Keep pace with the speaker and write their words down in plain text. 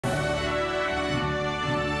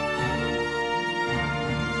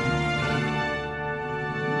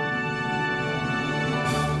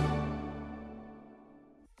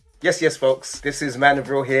Yes, folks, this is Man of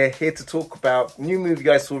Real here to talk about new movie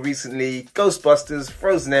I saw recently, Ghostbusters,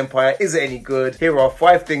 Frozen Empire. Is it any good? Here are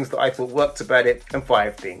 5 things that I thought worked about it and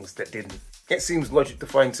 5 things that didn't. It seems logic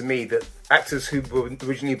defined to me that actors who were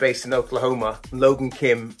originally based in Oklahoma, Logan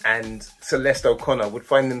Kim and Celeste O'Connor, would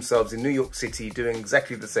find themselves in New York City doing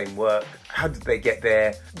exactly the same work. How did they get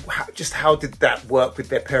there? How did that work with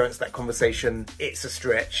their parents, that conversation? It's a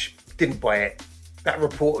stretch. Didn't buy it. That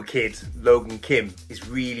reporter kid, Logan Kim, is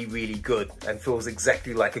really good and feels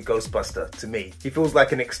exactly like a Ghostbuster to me. He feels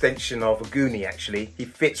like an extension of a Goonie, actually. He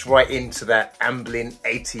fits right into that Amblin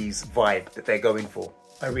 80s vibe that they're going for.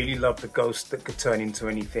 I really love the ghost that could turn into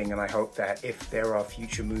anything, and I hope that if there are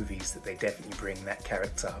future movies that they definitely bring that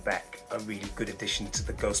character back. A really good addition to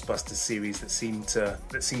the Ghostbusters series that seem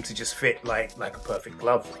to just fit like a perfect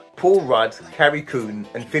glove. Paul Rudd, Carrie Coon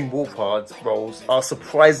and Finn Wolfhard's roles are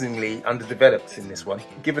surprisingly underdeveloped in this one,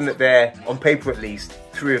 given that they're, on paper at least,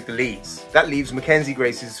 3 of the leads. That leaves Mackenzie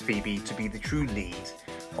Grace's Phoebe to be the true lead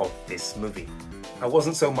of this movie. I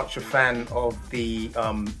wasn't so much a fan of the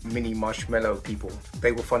mini marshmallow people.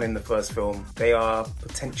 They were fun in the first film. They are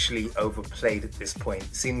potentially overplayed at this point.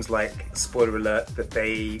 It seems like, spoiler alert, that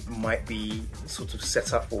they might be sort of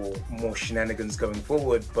set up for more shenanigans going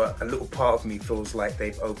forward, but a little part of me feels like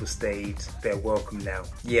they've overstayed their welcome now.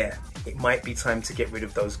 Yeah, it might be time to get rid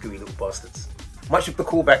of those gooey little bastards. Much of the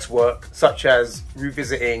callbacks work, such as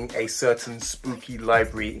revisiting a certain spooky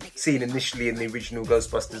library seen initially in the original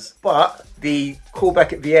Ghostbusters, but the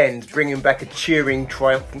callback at the end, bringing back a cheering,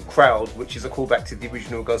 triumphant crowd, which is a callback to the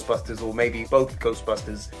original Ghostbusters, or maybe both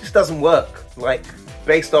Ghostbusters, just doesn't work. Like,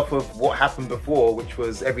 based off of what happened before, which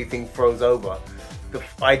was everything froze over, the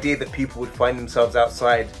idea that people would find themselves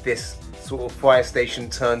outside this sort of fire station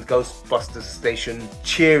turned Ghostbusters station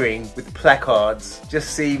cheering with placards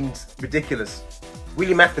just seemed ridiculous.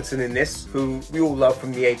 William Atherton in this, who we all love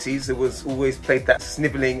from the 80s, who was always played that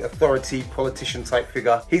snivelling authority politician type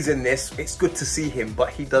figure. He's in this. It's good to see him, but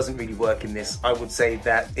he doesn't really work in this. I would say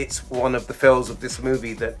that it's one of the fails of this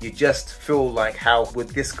movie that you just feel like, how would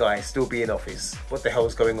this guy still be in office? What the hell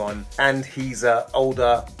is going on? And he's an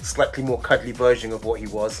older, slightly more cuddly version of what he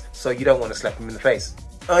was, so you don't want to slap him in the face.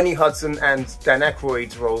 Ernie Hudson and Dan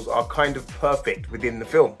Aykroyd's roles are kind of perfect within the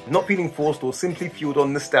film. Not feeling forced or simply fueled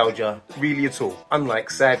on nostalgia, really at all.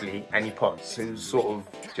 Unlike, sadly, Annie Potts, who's sort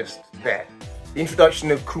of just there. The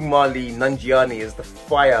introduction of Kumali Nanjiani as the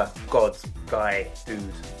fire god guy dude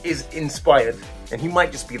is inspired, and he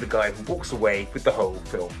might just be the guy who walks away with the whole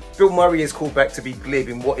film. Bill Murray is called back to be glib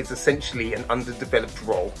in what is essentially an underdeveloped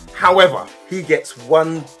role. However, he gets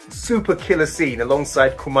one super killer scene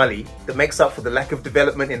alongside Kumali that makes up for the lack of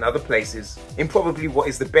development in other places, in probably what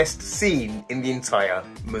is the best scene in the entire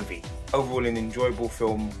movie. Overall, an enjoyable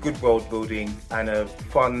film, good world building, and a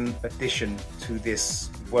fun addition to this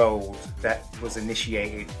world that was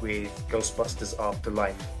initiated with Ghostbusters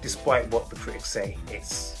Afterlife. Despite what the critics say,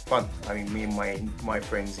 it's fun. I mean, me and my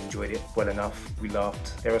friends enjoyed it well enough. We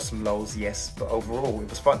laughed. There are some lulls, yes, but overall it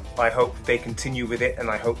was fun. I hope they continue with it, and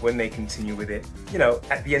I hope when they continue with it, you know,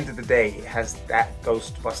 at the end of the day, it has that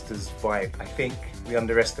Ghostbusters vibe. I think we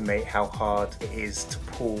underestimate how hard it is to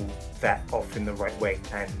pull that off in the right way,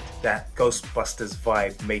 and that Ghostbusters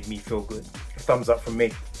vibe made me feel good. A thumbs up from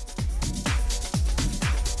me.